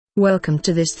Welcome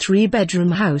to this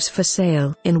 3-bedroom house for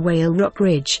sale in Whale Rock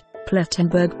Ridge,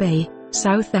 Plettenberg Bay,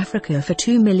 South Africa for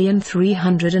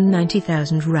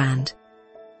R2,390,000.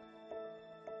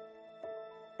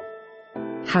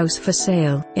 House for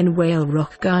sale in Whale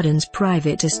Rock Gardens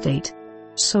Private Estate.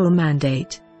 Sole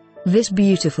mandate. This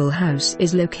beautiful house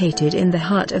is located in the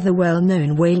heart of the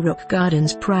well-known Whale Rock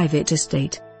Gardens Private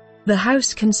Estate. The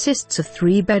house consists of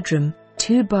 3-bedroom,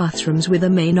 2 bathrooms with a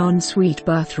main ensuite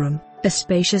bathroom, a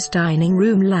spacious dining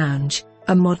room lounge,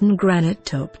 a modern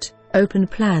granite-topped,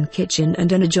 open-plan kitchen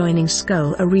and an adjoining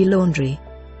scullery laundry.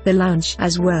 The lounge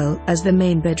as well as the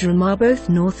main bedroom are both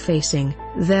north-facing,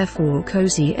 therefore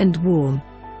cozy and warm.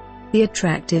 The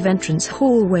attractive entrance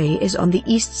hallway is on the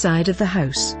east side of the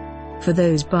house. For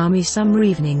those balmy summer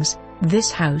evenings,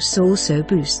 this house also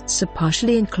boasts a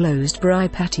partially enclosed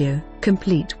braai patio,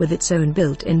 complete with its own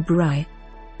built-in braai.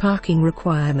 Parking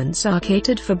requirements are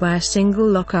catered for by a single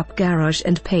lock-up garage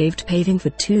and paved paving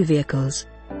for 2 vehicles.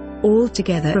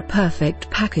 Altogether a perfect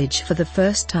package for the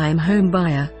first-time home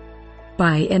buyer.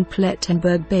 Buy in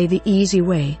Plettenberg Bay the easy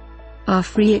way. Our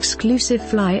free exclusive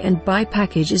fly and buy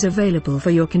package is available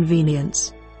for your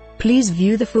convenience. Please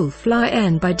view the full fly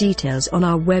and buy details on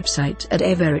our website at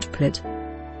everettplet.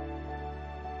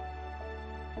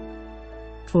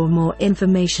 For more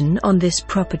information on this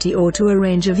property or to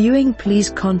arrange a viewing, please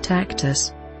contact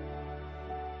us.